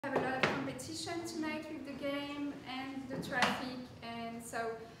competition tonight with the game and the traffic, and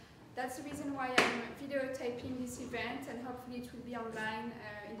so that's the reason why I'm videotaping this event, and hopefully it will be online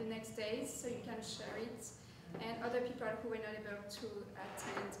in the next days so you can share it, and other people who were not able to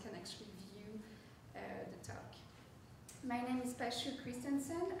attend can actually view the talk. My name is Pashu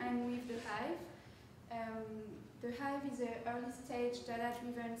Christensen. I'm with The Hive. The Hive is an early stage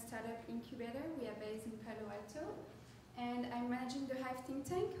data-driven startup incubator. We are based in Palo Alto. And I'm managing the Hive think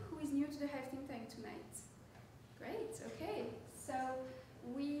tank. Who is new to the Hive think tank tonight? Great, okay. So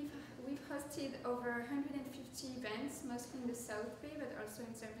we've hosted over 150 events, mostly in the South Bay, but also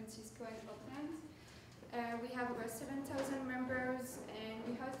in San Francisco and Oakland. We have over 7,000 members, and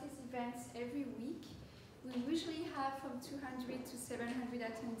we host these events every week. We usually have from 200 to 700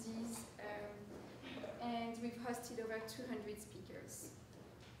 attendees, and we've hosted over 200 speakers.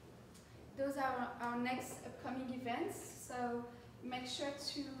 Those are our next upcoming events, so make sure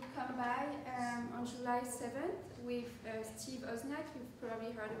to come by on July 7th with Steve Osnak. You've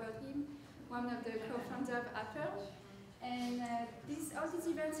probably heard about him, one of the co-founders of Apple. And all these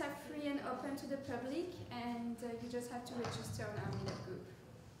events are free and open to the public, and you just have to register on our meetup group.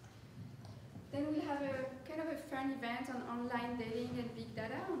 Then we'll have a kind of a fun event on online dating and big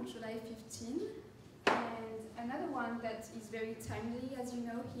data on July 15. And another one that is very timely, as you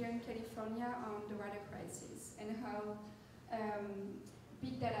know, here in California on the water crisis and how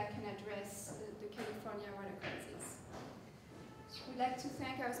big data can address the California water crisis. We'd like to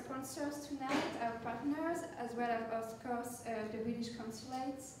thank our sponsors tonight, our partners, as well as, of course, the British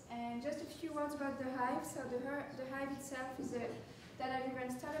Consulate. And just a few words about the Hive. So the Hive itself is a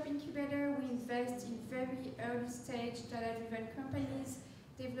data-driven startup incubator. We invest in very early stage data-driven companies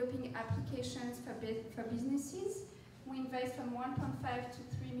developing applications for businesses. We invest from 1.5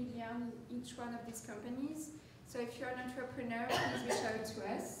 to 3 million in each one of these companies. So if you're an entrepreneur, please reach out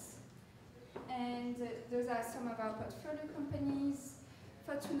to us. And those are some of our portfolio companies.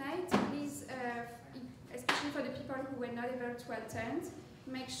 For tonight, please, especially for the people who were not able to attend,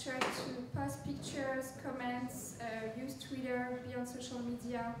 make sure to post pictures, comments, use Twitter, be on social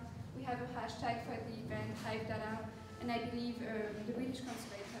media. We have a hashtag for the event, Hive Data, and I believe the British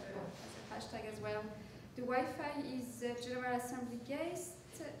Consulate has a hashtag as well. The Wi-Fi is General Assembly Guest,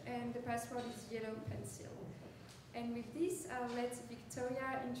 and the password is Yellow Pencil. And with this, I'll let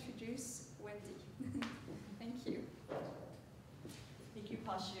Victoria introduce Wendy. Thank you. Thank you,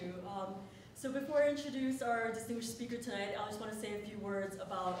 Pashu. So before I introduce our distinguished speaker tonight, I just want to say a few words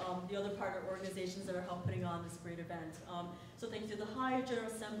about the other partner organizations that are helping putting on this great event. So thank you to the Hive General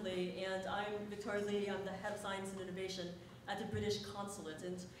Assembly, and I'm Victoria Lady. I'm the Head of Science and Innovation at the British Consulate.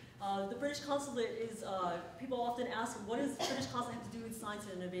 And the British Consulate is, people often ask, what does the British Consulate have to do with science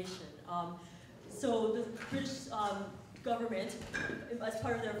and innovation? So the British government, as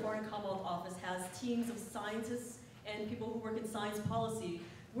part of their Foreign Commonwealth Office, has teams of scientists and people who work in science policy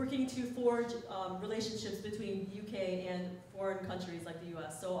working to forge relationships between the UK and foreign countries like the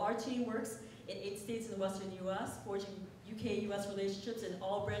US. So our team works in 8 states in the western US, forging UK-US relationships in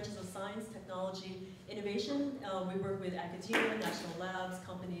all branches of science, technology, innovation. We work with academia, national labs,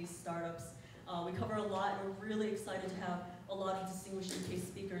 companies, startups. We cover a lot, and we're really excited to have a lot of distinguished UK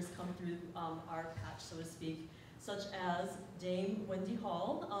speakers come through our patch, so to speak, such as Dame Wendy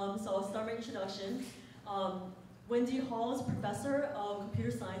Hall. So I'll start my introduction. Wendy Hall is professor of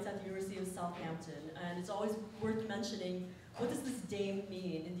computer science at the University of Southampton, and it's always worth mentioning, what does this Dame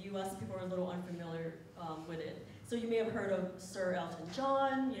mean? In the US, people are a little unfamiliar with it. So you may have heard of Sir Elton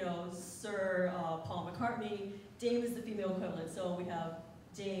John, Sir Paul McCartney. Dame is the female equivalent, so we have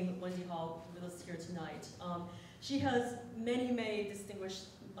Dame Wendy Hall with us here tonight. She has many, many distinguished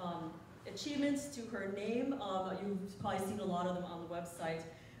achievements to her name. You've probably seen a lot of them on the website.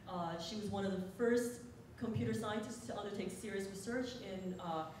 She was one of the first computer scientists to undertake serious research in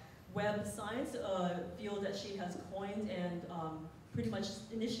web science, a field that she has coined and pretty much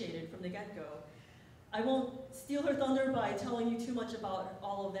initiated from the get-go. I won't steal her thunder by telling you too much about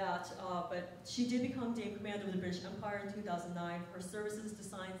all of that, but she did become Dame Commander of the British Empire in 2009. Her services to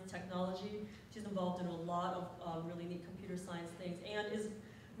science and technology, she's involved in a lot of really neat computer science things, and is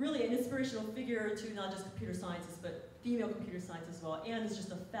really an inspirational figure to not just computer scientists, but female computer science as well, and is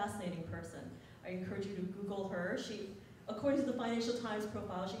just a fascinating person. I encourage you to Google her. She, according to the Financial Times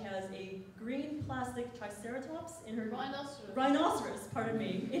profile, she has a green plastic triceratops in her rhinoceros, pardon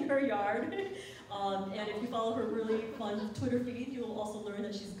me, in her yard. And if you follow her really fun Twitter feed, you will also learn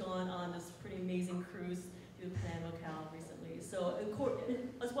that she's gone on this pretty amazing cruise through the Panama Canal recently. So,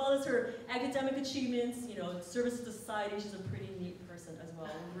 as well as her academic achievements, service to society, she's a pretty neat person as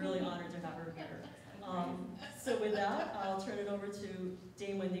well. We're really honored to have her here. So with that, I'll turn it over to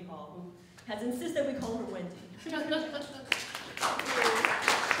Dame Wendy Hall, who has insisted we call her Wendy. Thank you,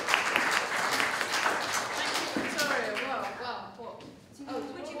 Victoria. Well, what?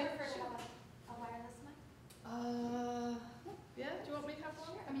 Would you prefer to have a wireless mic? Yeah, do you want me to have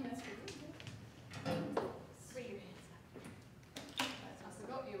one? I mean, that's good. Free your hands I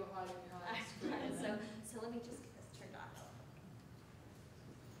forgot you were hiding behind the screen. So let me just get this turned on.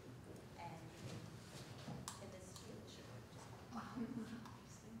 And get this to the sugar.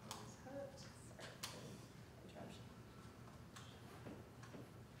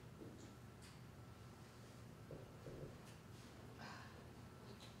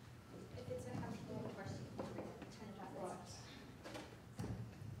 If it's uncomfortable, of course, you can turn it off. Right.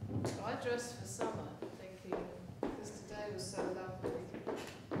 So I dressed for summer, thinking, because today was so lovely.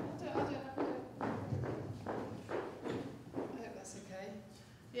 I hope that's okay.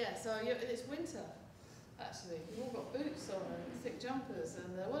 Yeah, so it's winter, actually. We've all got boots on and thick jumpers,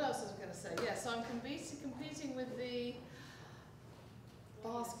 and what else was I going to say? Yeah, so I'm competing with the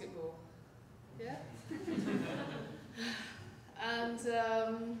basketball. Yeah? And,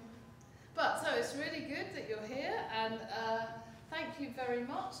 but, so it's really good that you're here, and thank you very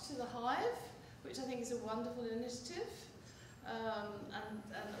much to the Hive, which I think is a wonderful initiative,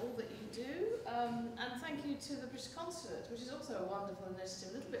 and all that you do. And thank you to the British Consulate, which is also a wonderful initiative,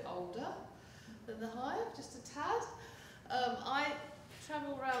 a little bit older than the Hive, just a tad. I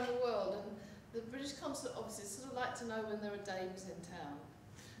travel around the world, and the British Consulate offices sort of like to know when there are dames in town.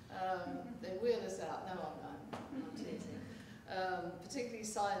 They wheel us out. No, I'm teasing. Particularly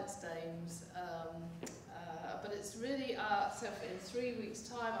science dames. But it's really, so in 3 weeks'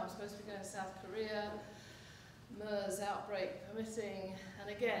 time, I'm supposed to be going to South Korea, MERS outbreak permitting, and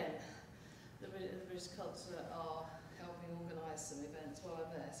again, the British Consulate are helping organise some events while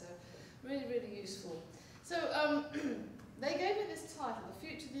I'm there, so really, really useful. So they gave me this title, The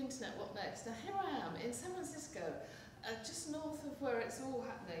Future of the Internet, What Next? Now here I am in San Francisco, just north of where it's all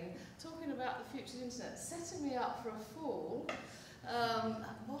happening, talking about the future of the internet, setting me up for a fall.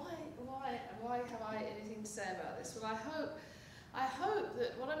 Why have I anything to say about this? Well, I hope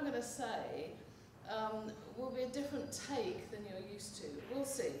that what I'm going to say will be a different take than you're used to. We'll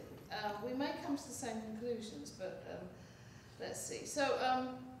see. We may come to the same conclusions, but let's see. So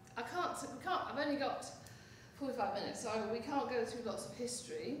I've only got 45 minutes, so we can't go through lots of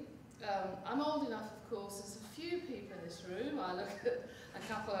history. I'm old enough, of course, there's a few people in this room, I look at a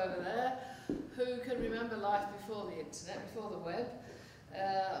couple over there, who can remember life before the internet, before the web.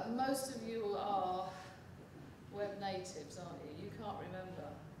 Most of you are web natives, aren't you? You can't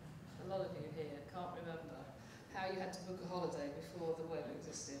remember, a lot of you here can't remember how you had to book a holiday before the web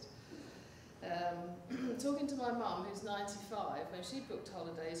existed. Talking to my mum, who's 95, when she booked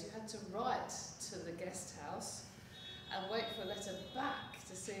holidays, you had to write to the guest house and wait for a letter back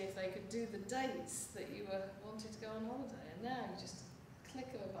to see if they could do the dates that you wanted to go on holiday. And now you just click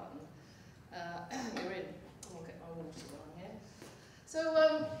of a button, you're in. I'll get my water on here. So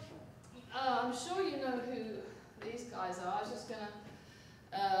I'm sure you know who these guys are. I was just going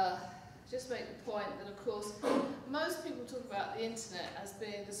to just make the point that, of course, most people talk about the internet as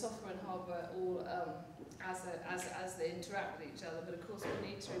being the software and hardware all as they interact with each other. But of course, we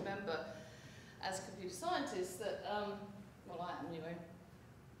need to remember, as computer scientists, that well, I am anyway.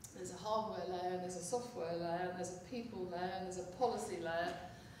 There's a hardware layer, and there's a software layer, and there's a people layer, and there's a policy layer.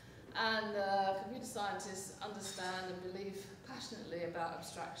 And computer scientists understand and believe passionately about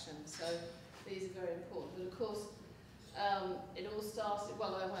abstraction. So these are very important. But of course, it all started,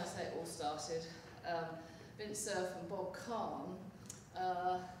 well, when I say it all started, Vint Cerf and Bob Kahn,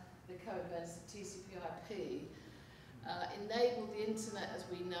 the co-inventors of TCP/IP, enabled the internet as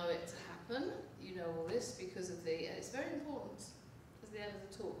we know it to happen. You know all this because of and it's very important at the end of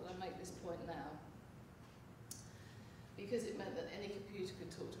the talk that I make this point now, because it meant that any computer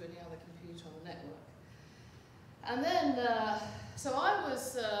could talk to any other computer on the network. And then, so I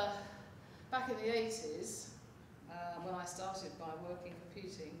was, back in the 80s, when I started my work in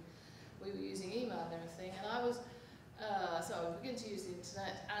computing, we were using email and everything, and I was, so I began to use the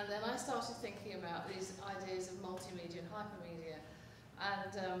internet, and then I started thinking about these ideas of multimedia and hypermedia,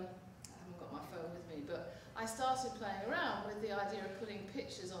 and I haven't got my phone with me, but I started playing around with the idea of putting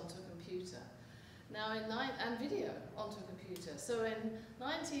pictures onto a computer. Now and video onto a computer. So in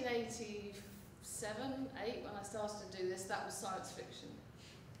 1987, 8, when I started to do this, that was science fiction,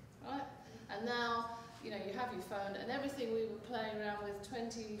 right? And now, you know, you have your phone, and everything we were playing around with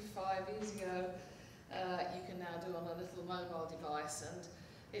 25 years ago, you can now do on a little mobile device, and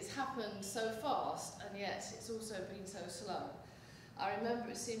it's happened so fast, and yet it's also been so slow. I remember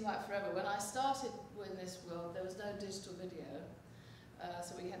it seemed like forever. When I started in this world, there was no digital video.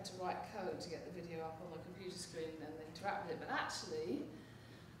 So we had to write code to get the video up on the computer screen and interact with it. But actually,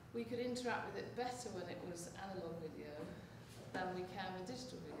 we could interact with it better when it was analog video than we can with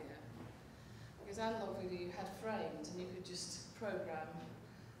digital video. Because analog video you had frames and you could just program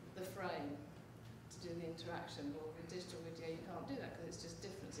the frame to do the interaction. Or with digital video you can't do that because it's just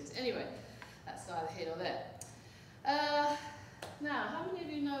differences. Anyway, that's neither here nor there. Now, how many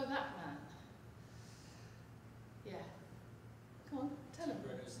of you know that man? Yeah. Come on, tell him.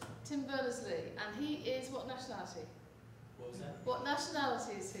 Tim Berners-Lee. And he is what nationality? What was that? What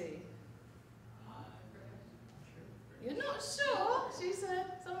nationality is he? You're not sure? She said.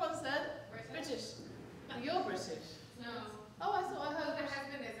 Someone said. British. You're British. No. Oh, I thought I heard. My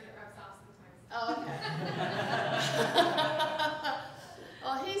husband is, and it rubs off sometimes. Oh, okay.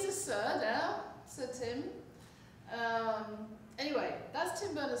 Oh, he's a Sir now, Sir Tim. Anyway, that's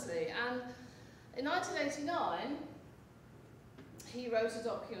Tim Berners-Lee, and in 1989, he wrote a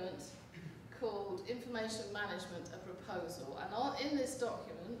document called Information Management, a Proposal, and in this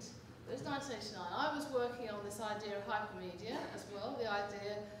document, it was 1989, I was working on this idea of hypermedia as well, the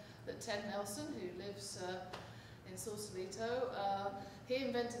idea that Ted Nelson, who lives in Sausalito, he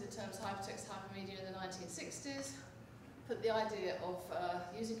invented the terms hypertext, hypermedia in the 1960s, but the idea of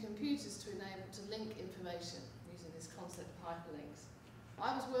using computers to enable to link information using this concept of hyperlinks.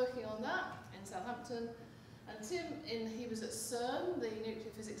 I was working on that in Southampton, and Tim, he was at CERN, the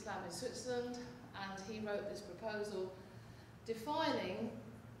nuclear physics lab in Switzerland, and he wrote this proposal defining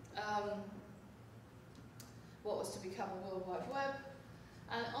what was to become a World Wide Web.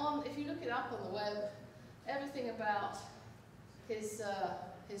 And if you look it up on the web, everything about his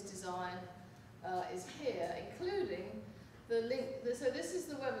design is here, including the link. So this is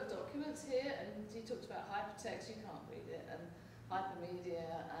the web of documents here, and he talked about hypertext, you can't read it, and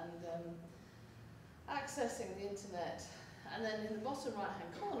hypermedia, and accessing the internet. And then in the bottom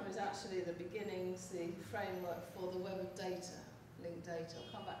right-hand corner is actually the beginnings, the framework for the web of data, linked data. I'll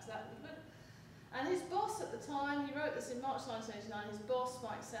come back to that in a bit. And his boss at the time, he wrote this in March 1989, his boss,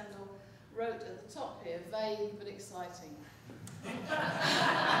 Mike Sendall, wrote at the top here, vague but exciting.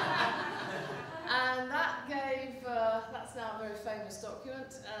 And that gave, that's now a very famous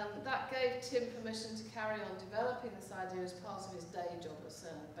document, that gave Tim permission to carry on developing this idea as part of his day job at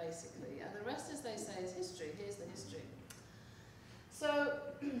CERN, basically. And the rest, as they say, is history. Here's the history. So,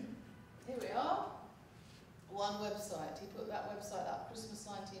 here we are. One website. He put that website up, Christmas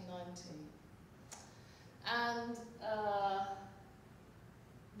 1990. And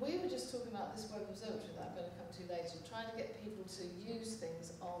we were just talking about this web observatory that I'm going to come to later, trying to get people to use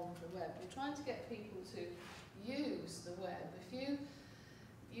things on the web. We're trying to get people to use the web. If you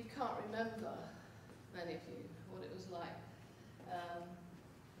can't remember, many of you, what it was like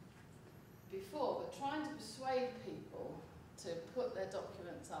before, but trying to persuade people to put their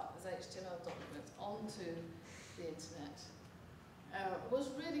documents up as HTML documents onto the internet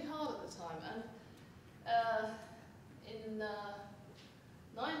was really hard at the time. And in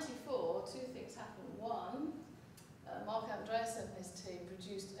 94, two things happened. One, Mark Andreessen and his team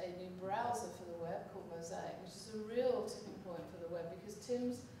produced a new browser for the web called Mosaic, which is a real tipping point for the web because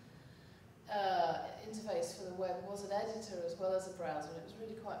Tim's interface for the web was an editor as well as a browser, and it was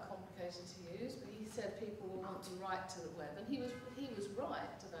really quite complicated to use, but he said people will want to write to the web, and he was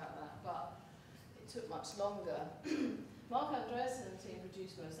right about that, but it took much longer. Mark Andreessen and the team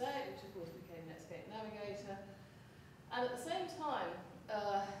produced Mosaic, which of course became Netscape Navigator, and at the same time,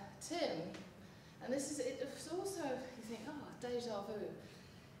 Tim, and this is, it was also, you think, oh, deja vu.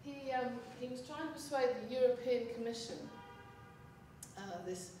 He was trying to persuade the European Commission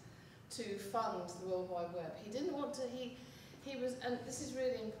to fund the World Wide Web. He didn't want to, he was, and this is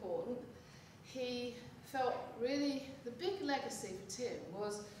really important, he felt really, the big legacy for Tim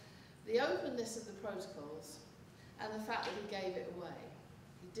was the openness of the protocols and the fact that he gave it away.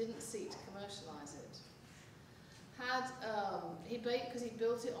 He didn't seek to commercialise it. Because he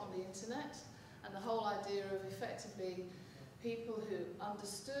built it on the internet, and the whole idea of effectively people who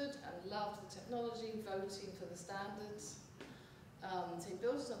understood and loved the technology voting for the standards. So he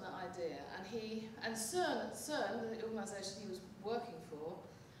built it on that idea, and CERN, the organisation he was working for,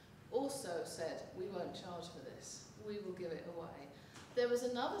 also said, we won't charge for this, we will give it away. There was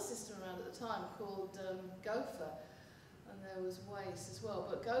another system around at the time called Gopher, and there was WACE as well,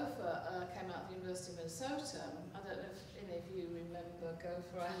 but Gopher came out of the University of Minnesota. I don't know if any of you remember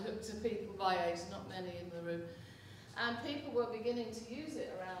Gopher. I looked at people my age, not many in the room, and people were beginning to use it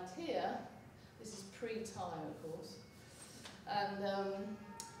around here. This is pre-time, of course. And then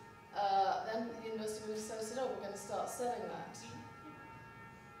the University of Minnesota said, oh, we're going to start selling that.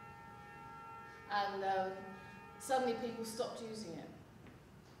 And suddenly people stopped using it.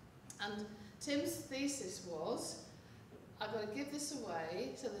 And Tim's thesis was, I've got to give this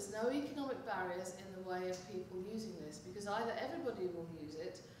away so there's no economic barriers in the way of people using this, because either everybody will use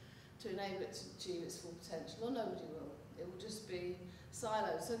it to enable it to achieve its full potential, or nobody will. It will just be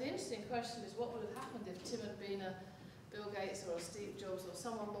siloed. So the interesting question is, what would have happened if Tim had been a Bill Gates or a Steve Jobs or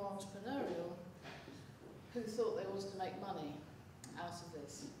someone more entrepreneurial who thought they wanted to make money out of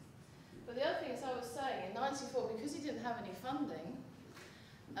this? But the other thing, as I was saying, in '94, because he didn't have any funding,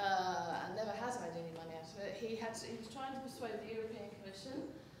 and never has made any money out of it, he was trying to persuade the European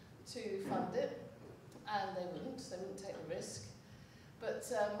Commission to fund it, and they wouldn't take the risk. But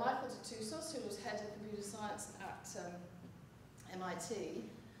Michael de Toussos, who was head of computer science at MIT,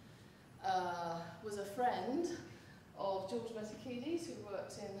 was a friend of George Metakides, who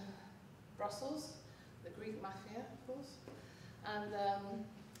worked in Brussels, the Greek mafia, of course. And I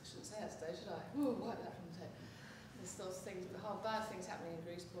shouldn't say that today, should I? Ooh, wipe that from the tape. There's those things, bad things happening in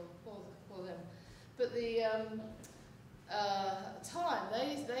Greece, poor them. But at the time,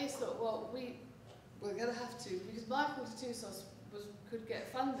 they thought, well, we're going to have to, because Michael de Toussos could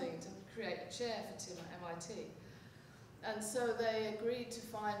get funding to create a chair for Tim at MIT. And so they agreed to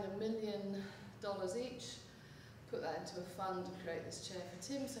find $1 million each, put that into a fund to create this chair for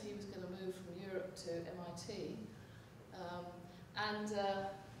Tim, so he was going to move from Europe to MIT.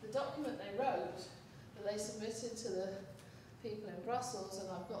 The document they wrote, that they submitted to the people in Brussels, and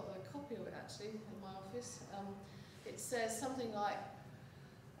I've got a copy of it actually in my office, it says something like,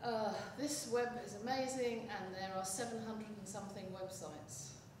 this web is amazing and there are 700 and something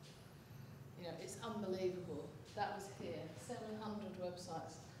websites. You know, it's unbelievable. That was here, 700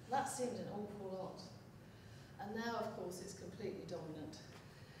 websites. That seemed an awful lot. And now, of course, it's completely dominant.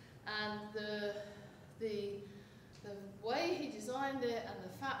 And the way he designed it and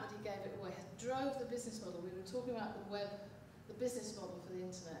the fact that he gave it away drove the business model. We were talking about the web, the business model for the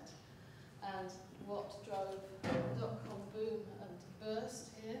internet, and what drove the dot-com boom and burst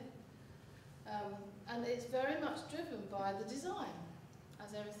here. And it's very much driven by the design,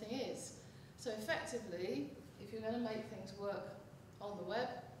 as everything is. So effectively, if you're going to make things work on the web,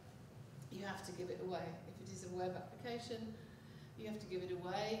 you have to give it away. If it is a web application, you have to give it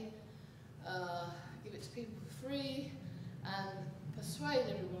away, give it to people for free, and persuade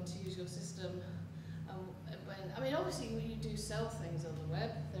everyone to use your system. I mean, obviously you do sell things on the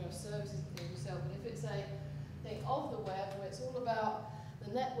web, there are services that you sell, but if it's a thing of the web where it's all about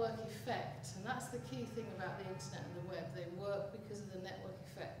the network effect, and that's the key thing about the internet and the web, they work because of the network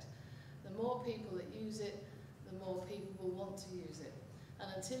effect. The more people that use it, the more people will want to use it. And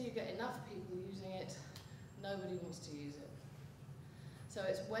until you get enough people using it, nobody wants to use it. So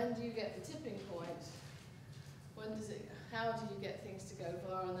it's when do you get the tipping point? How do you get things to go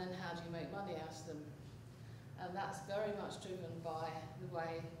viral, and then how do you make money out of them? And that's very much driven by the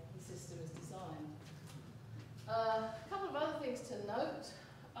way the system is designed. A couple of other things to note.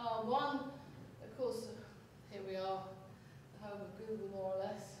 One, of course, here we are, the home of Google more or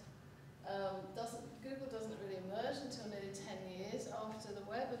less. Google doesn't really emerge until nearly 10 years after the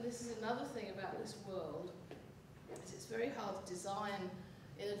web, and this is another thing about this world, is it's very hard to design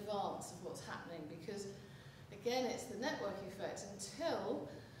in advance of what's happening, because again, it's the network effect. Until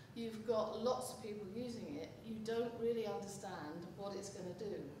you've got lots of people using it, you don't really understand what it's going to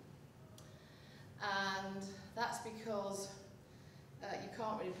do. And that's because you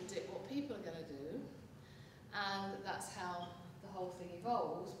can't really predict what people are going to do, and that's how the whole thing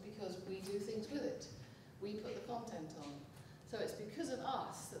evolves, because we do things with it. We put the content on. So it's because of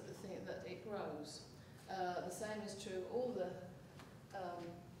us that it grows. The same is true of all the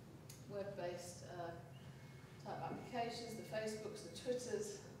web-based type applications, the Facebooks, the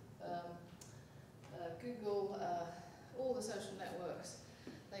Twitters, Google, all the social networks.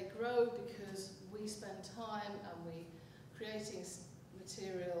 They grow because we spend time and we creating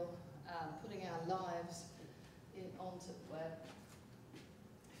material, putting our lives onto the web.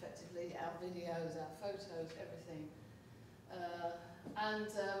 Effectively, our videos, our photos, everything.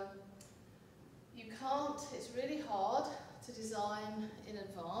 You can't, it's really hard to design in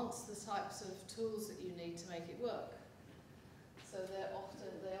advance the types of tools that you need to make it work. So they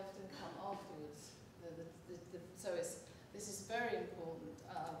often come afterwards. This is very important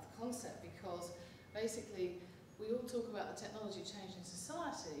concept, because basically we all talk about the technology changing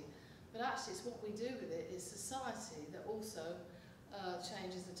society, but actually it's what we do with it is society that also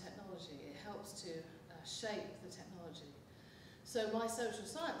changes the technology. It helps to shape the technology. So my social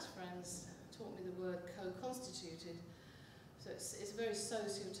science friends taught me the word co-constituted. So it's a very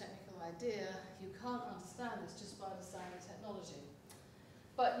socio-technical idea. You can't understand this just by understanding technology.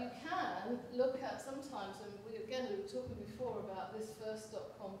 But you can look at sometimes, and we were talking before about this first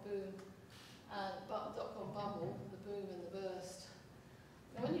dot-com boom and dot-com bubble, the boom and the burst.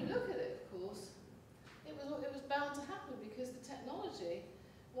 And when you look at it, of course, it was bound to happen because the technology,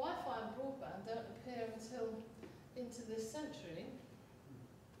 Wi-Fi and broadband don't appear until into this century,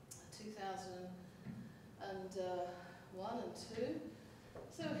 2001 and 2.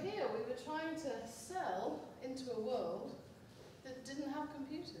 So here we were trying to sell into a world that didn't have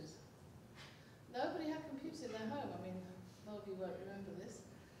computers. Nobody had computers in their home. I mean, a lot of you won't remember this.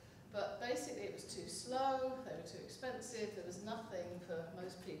 But basically it was too slow, they were too expensive, there was nothing for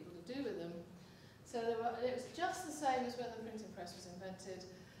most people to do with them. So it was just the same as when the printing press was invented.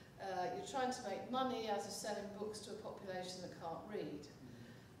 You're trying to make money out of selling books to a population that can't read.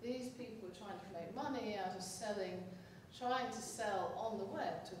 These people were trying to make money out of trying to sell on the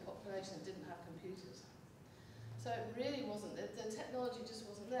web to a population that didn't have computers. So it really wasn't, the technology just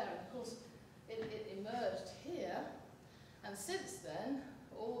wasn't there. And of course, it emerged here, and since then,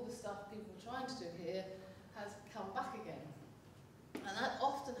 all the stuff people were trying to do here has come back again. And that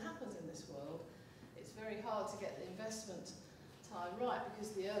often happens in this world. It's very hard to get the investment time right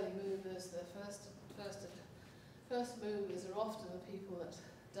because the early movers, the first movers are often the people that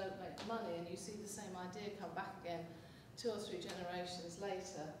don't make money, and you see the same idea come back again 2 or 3 generations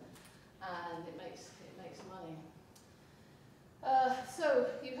later, and it makes money. So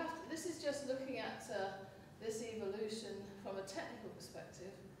you have to, this is just looking at this evolution from a technical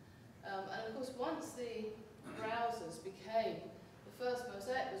perspective, and of course once the browsers became, the first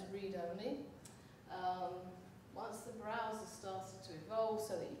Mosaic was read-only. Once the browser started to evolve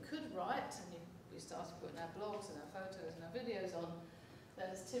so that you could write, and we started putting our blogs and our photos and our videos on, then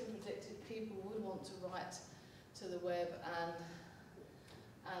as Tim predicted, people would want to write to the web, and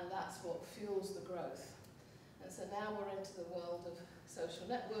that's what fuels the growth. And so now we're into the world of social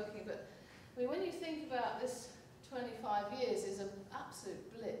networking. But I mean, when you think about this 25 years is an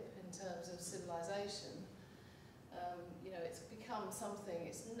absolute blip in terms of civilization. You know, it's become something,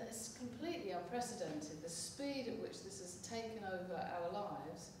 it's completely unprecedented. The speed at which this has taken over our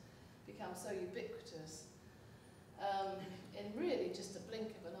lives becomes so ubiquitous in really just a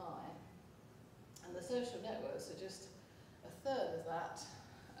blink of an eye. And the social networks are just a third of that,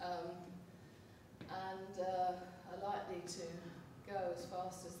 and are likely to go as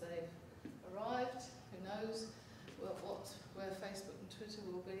fast as they've arrived. Who knows where Facebook and Twitter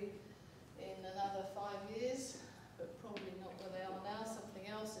will be in another 5 years, but probably not where they are now. Something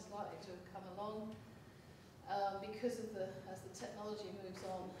else is likely to have come along because of as the technology moves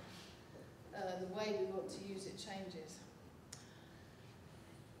on, the way we want to use it changes.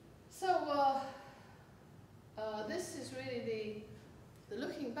 So this is really the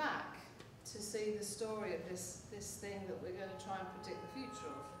looking back to see the story of this thing that we're going to try and predict the future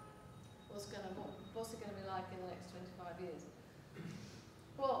of. What's it going to be like in the next 25 years?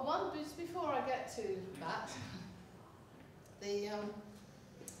 Well, just before I get to that,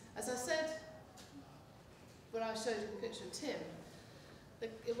 as I said when I showed you the picture of Tim,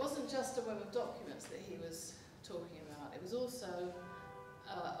 it wasn't just a web of documents that he was talking about. It was also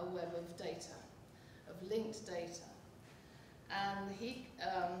a web of data, of linked data. And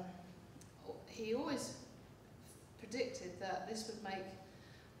he always predicted that this would make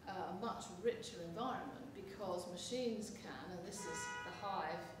a much richer environment because machines can, and this is the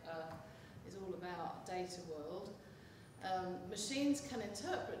Hive, is all about data world. Machines can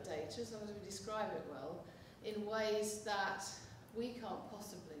interpret data as long as we describe it well in ways that we can't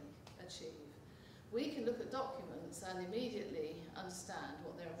possibly achieve. We can look at documents and immediately understand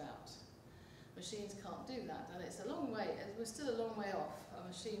what they're about. Machines can't do that, and it's a long way, and we're still a long way off a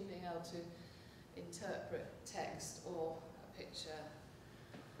machine being able to interpret text or a picture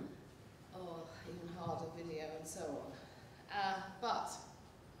or even harder video and so on. But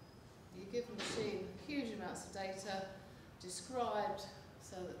you give a machine huge amounts of data described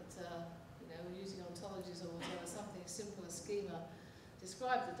so that you know, we're using ontologies or whatever, something as simple as schema,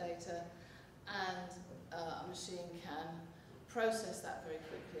 describe the data, and a machine can process that very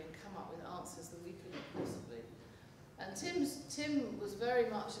quickly and come up with answers that we couldn't possibly. And Tim was very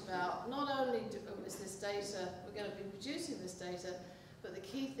much about not only is this data, we're going to be producing this data, but the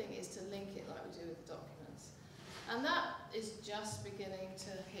key thing is to link it like we do with the documents. And that is just beginning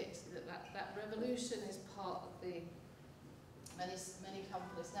to hit. That revolution is part of the many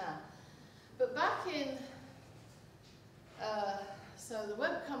companies now. But back in, so the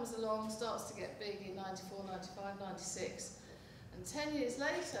web comes along, starts to get big in 94, 95, 96. And 10 years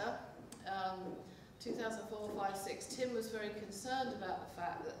later, 2004, 5, 6, Tim was very concerned about the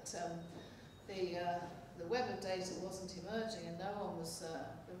fact that the web of data wasn't emerging, and everyone was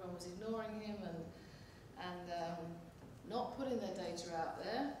ignoring him and not putting their data out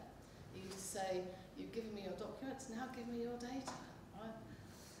there. He used to say, "You've given me your documents, now give me your data." Right?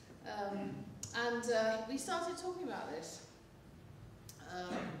 We started talking about this.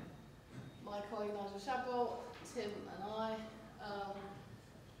 My colleague Nigel Shadbolt, Tim and I,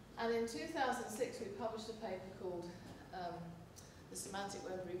 and in 2006 we published a paper called The Semantic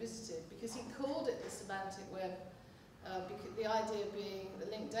Web Revisited, because he called it the semantic web, because the idea being, the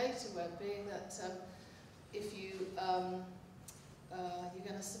linked data web being that if you, you're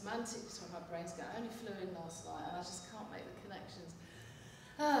going to semantic, sorry my brain's going, I only flew in last night and I just can't make the connections.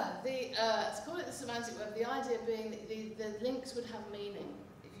 Let's call it the semantic web, the idea being that the links would have meaning.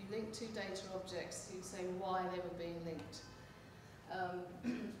 If you link two data objects, you'd say why they were being linked.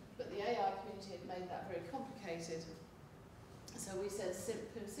 But the AI community had made that very complicated. So we said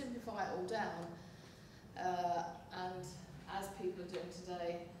simplify it all down, and as people are doing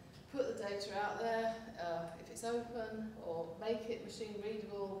today, put the data out there if it's open, or make it machine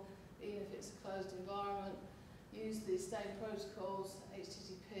readable, even if it's a closed environment. Use the same protocols,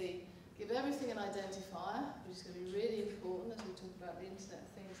 HTTP, give everything an identifier, which is going to be really important as we talk about the Internet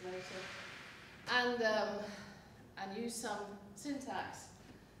of Things later, and use some syntax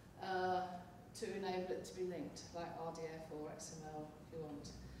to enable it to be linked, like RDF or XML if you want.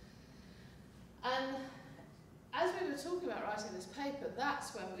 And as we were talking about writing this paper,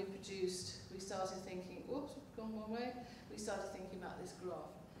 that's when we started thinking, whoops, gone one way, we started thinking about this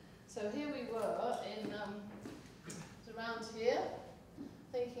graph. So here we were in around here,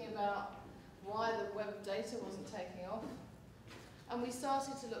 thinking about why the web of data wasn't taking off. And we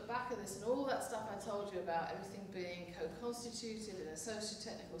started to look back at this, and all that stuff I told you about, everything being co-constituted in a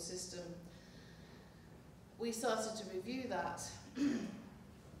socio-technical system, we started to review that.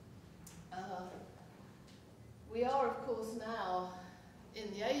 We are, of course, now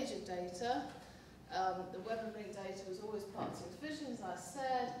in the age of data. The web of linked data was always part of his vision, as I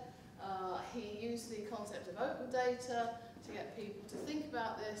said. He used the concept of open data to get people to think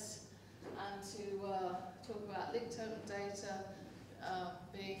about this and to talk about linked open data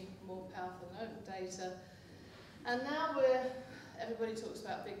being more powerful than open data. And now everybody talks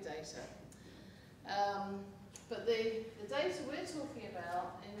about big data. But the data we're talking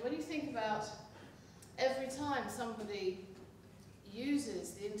about, and when you think about every time somebody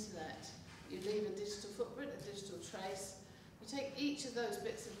uses the internet, you leave a digital footprint, a digital trace. You take each of those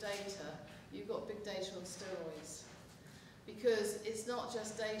bits of data, you've got big data on steroids. Because it's not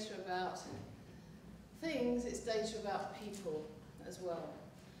just data about things, it's data about people as well.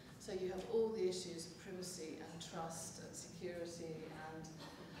 So you have all the issues of privacy and trust and security, and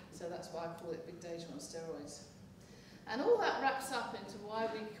so that's why I call it big data on steroids. And all that wraps up into why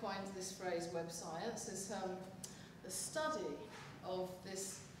we coined this phrase web science, is the study of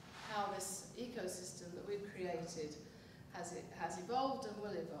how this ecosystem that we've created has evolved and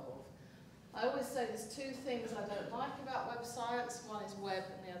will evolve. I always say there's two things I don't like about web science. One is web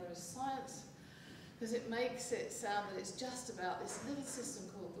and the other is science, because it makes it sound that it's just about this little system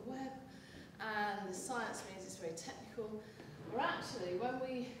called the web, and the science means it's very technical. Where actually, when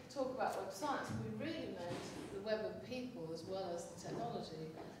we talk about web science, we really meant the web of people as well as the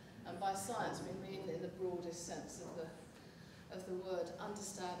technology. And by science, we mean in the broadest sense of the word,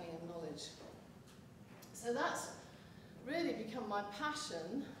 understanding and knowledge. So that's really become my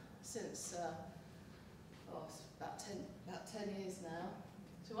passion since about 10 years now,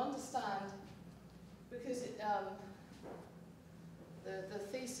 to understand, because the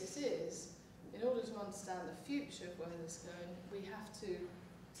thesis is, in order to understand the future of where this is going, we have to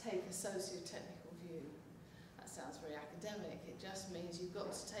take a socio-technical view. That sounds very academic. It just means you've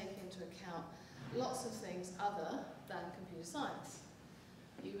got to take into account lots of things other than computer science.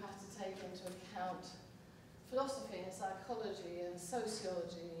 You have to take into account philosophy and psychology and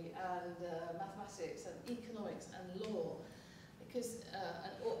sociology and mathematics and economics and law, because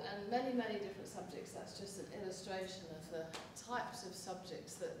and many, many different subjects. That's just an illustration of the types of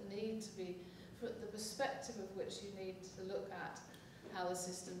subjects that need to be, from the perspective of which you need to look at how the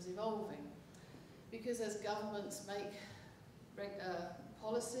system's evolving. Because as governments make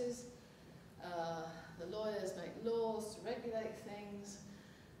policies, the lawyers make laws to regulate things,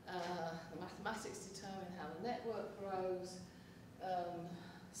 the mathematics determine how the network grows,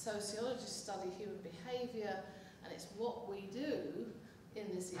 sociologists study human behaviour, and it's what we do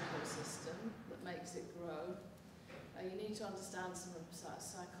in this ecosystem that makes it grow. You need to understand some of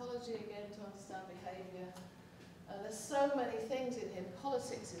psychology again to understand behaviour. There's so many things in here.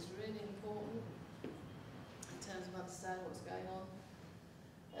 Politics is really important in terms of understanding what's going on.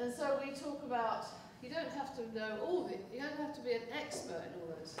 And so we talk about You don't have to know all of it. You don't have to be an expert in all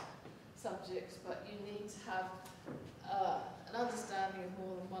those subjects, but you need to have an understanding of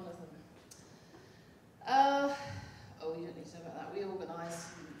more than one of them. Oh, you don't need to know about that. We organise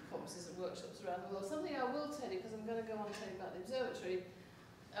conferences and workshops around the world. Something I will tell you, because I'm going to go on and tell you about the observatory,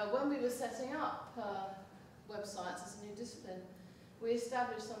 when we were setting up web science as a new discipline, we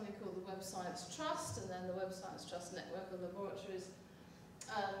established something called the Web Science Trust, and then the Web Science Trust Network of Laboratories.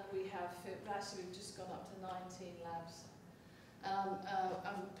 And we have, actually we've just gone up to 19 labs.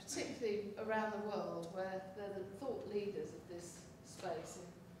 And particularly around the world, where they're the thought leaders of this space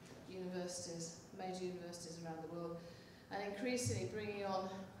in universities, major universities around the world, and increasingly bringing on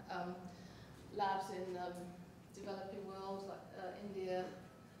labs in developing world, like India,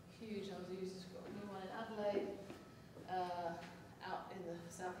 huge numbers of users. We've got a new one in Adelaide, out in the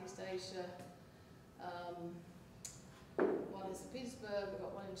Southeast Asia, one in St. Petersburg, we've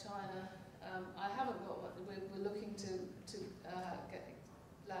got one in China. I haven't got one, we're looking to get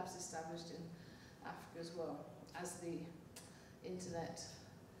labs established in Africa as well, as the internet,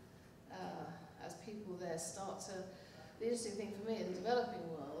 as people there start to, the interesting thing for me in the developing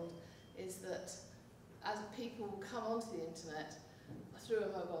world is that as people come onto the internet through a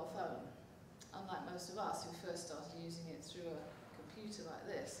mobile phone, unlike most of us who first started using it through a computer like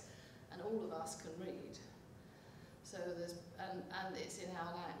this, and all of us can read. So there's, and it's in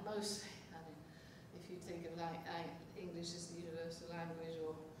our language, mostly, I mean, if you think of English as the universal language,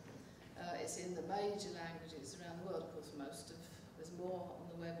 or it's in the major languages around the world. Of course, there's more on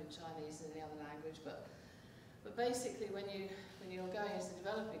the web in Chinese than any other language, but basically when you're going into the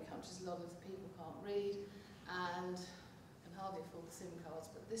developing countries, a lot of the people can't read and can hardly afford the SIM cards,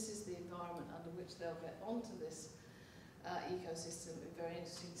 but this is the environment under which they'll get onto this ecosystem. It'll be very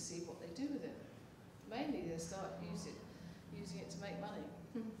interesting to see what they do with it. Mainly they start using it to make money.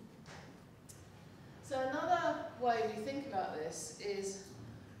 So another way we think about this is,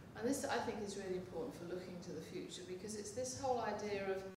 and this I think is really important for looking to the future, because it's this whole idea of